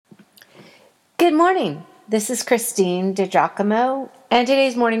Good morning. This is Christine DiGiacomo, and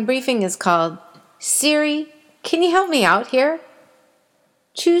today's morning briefing is called Siri, can you help me out here?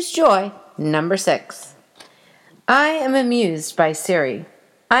 Choose joy, number 6. I am amused by Siri.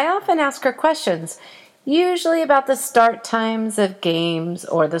 I often ask her questions, usually about the start times of games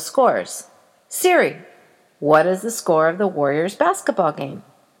or the scores. Siri, what is the score of the Warriors basketball game?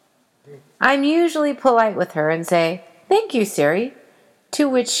 I'm usually polite with her and say, "Thank you, Siri," to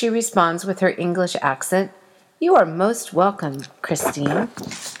which she responds with her English accent, "You are most welcome, Christine."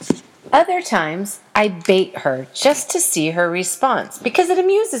 Other times, I bait her just to see her response because it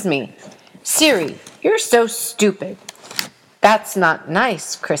amuses me. "Siri, you're so stupid." "That's not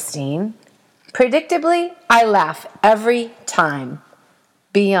nice, Christine." Predictably, I laugh every time.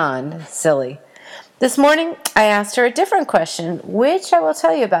 Beyond silly. This morning, I asked her a different question, which I will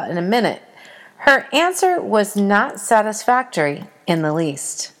tell you about in a minute. Her answer was not satisfactory in the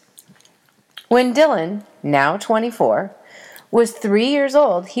least. When Dylan, now 24, was 3 years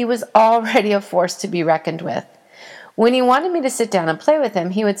old, he was already a force to be reckoned with. When he wanted me to sit down and play with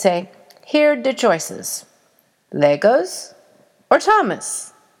him, he would say, "Here are the choices. Legos or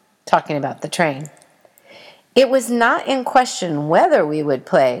Thomas?" Talking about the train. It was not in question whether we would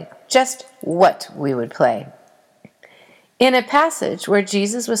play, just what we would play. In a passage where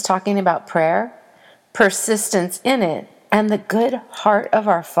Jesus was talking about prayer, persistence in it, and the good heart of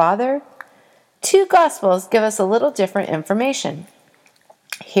our Father, 2 Gospels give us a little different information.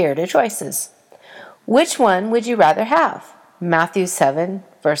 Here are the choices. Which one would you rather have? Matthew 7,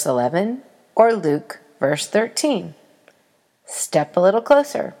 verse 11, or Luke, verse 13? Step a little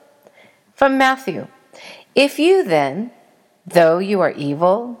closer. From Matthew, "If you then, though you are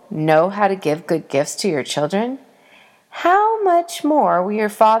evil, know how to give good gifts to your children, how much more will your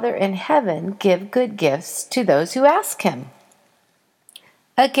Father in heaven give good gifts to those who ask him?"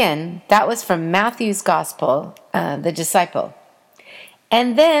 Again, that was from Matthew's Gospel, the disciple.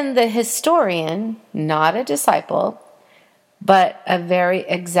 And then the historian, not a disciple, but a very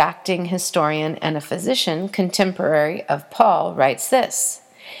exacting historian and a physician, contemporary of Paul, writes this: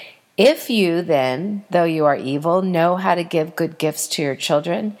 "If you then, though you are evil, know how to give good gifts to your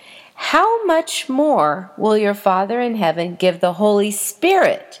children, how much more will your Father in heaven give the Holy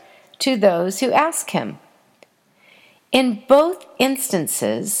Spirit to those who ask him?" In both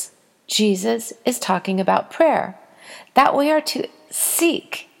instances, Jesus is talking about prayer, that we are to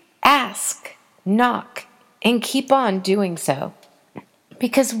seek, ask, knock, and keep on doing so,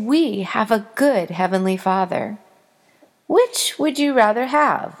 because we have a good Heavenly Father. Which would you rather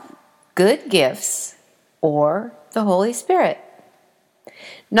have, good gifts or the Holy Spirit?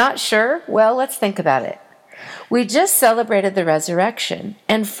 Not sure? Well, let's think about it. We just celebrated the resurrection,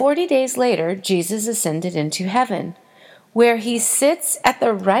 and 40 days later, Jesus ascended into heaven, where he sits at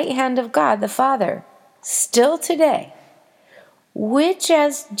the right hand of God the Father, still today, which,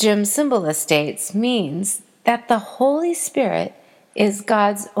 as Jim Cymbala states, means that the Holy Spirit is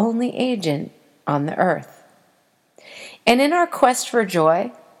God's only agent on the earth. And in our quest for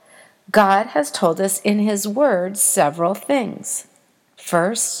joy, God has told us in his word several things.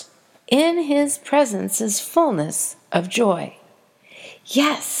 First, in his presence is fullness of joy.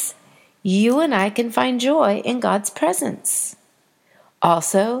 Yes, you and I can find joy in God's presence.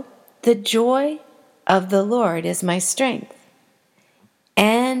 Also, the joy of the Lord is my strength.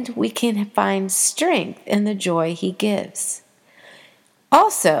 And we can find strength in the joy he gives.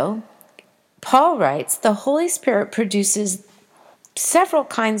 Also, Paul writes, the Holy Spirit produces several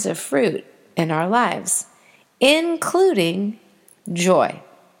kinds of fruit in our lives, including joy.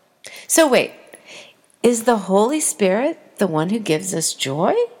 So wait, is the Holy Spirit the one who gives us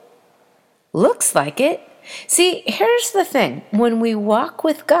joy? Looks like it. See, here's the thing. When we walk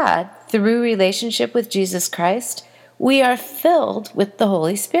with God through relationship with Jesus Christ, we are filled with the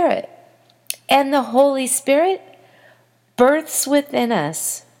Holy Spirit. And the Holy Spirit births within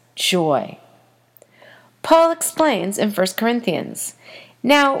us joy. Paul explains in 1 Corinthians,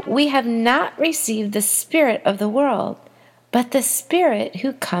 "Now we have not received the spirit of the world, but the Spirit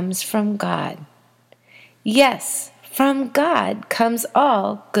who comes from God." Yes, from God comes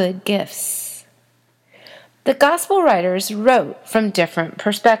all good gifts. The gospel writers wrote from different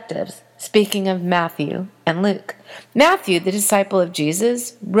perspectives, speaking of Matthew and Luke. Matthew, the disciple of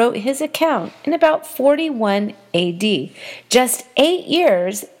Jesus, wrote his account in about 41 AD, just 8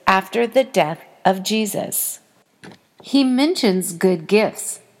 years after the death of Jesus. He mentions good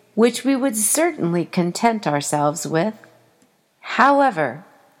gifts, which we would certainly content ourselves with. However,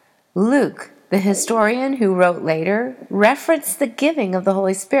 Luke, the historian who wrote later, referenced the giving of the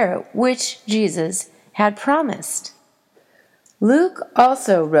Holy Spirit, which Jesus had promised. Luke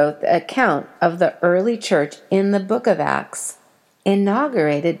also wrote the account of the early church in the book of Acts,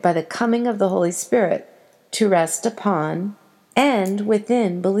 inaugurated by the coming of the Holy Spirit to rest upon and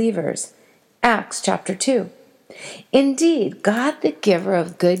within believers. Acts chapter 2. Indeed, God, the giver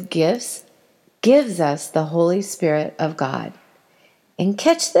of good gifts, gives us the Holy Spirit of God. And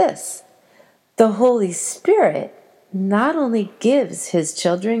catch this, the Holy Spirit not only gives his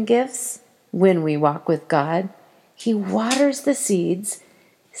children gifts when we walk with God, he waters the seeds,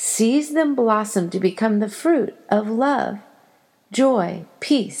 sees them blossom to become the fruit of love, joy,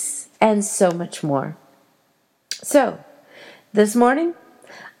 peace, and so much more. So, this morning,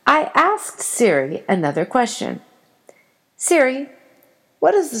 I asked Siri another question. Siri,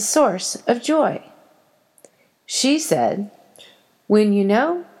 what is the source of joy? She said, when you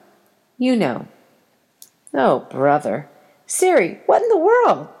know, you know. Oh, brother. Siri, what in the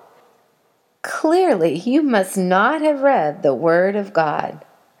world? Clearly, you must not have read the Word of God.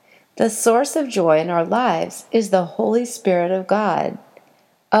 The source of joy in our lives is the Holy Spirit of God,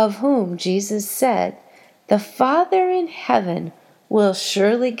 of whom Jesus said, the Father in heaven will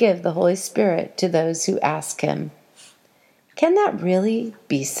surely give the Holy Spirit to those who ask him. Can that really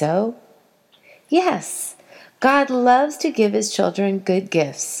be so? Yes, God loves to give his children good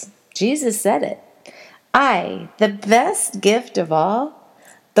gifts. Jesus said it. The best gift of all,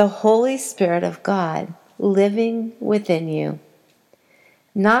 the Holy Spirit of God living within you.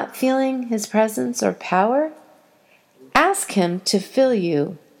 Not feeling his presence or power? Ask him to fill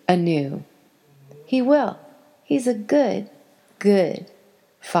you anew. He will. He's a good, good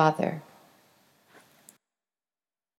Father.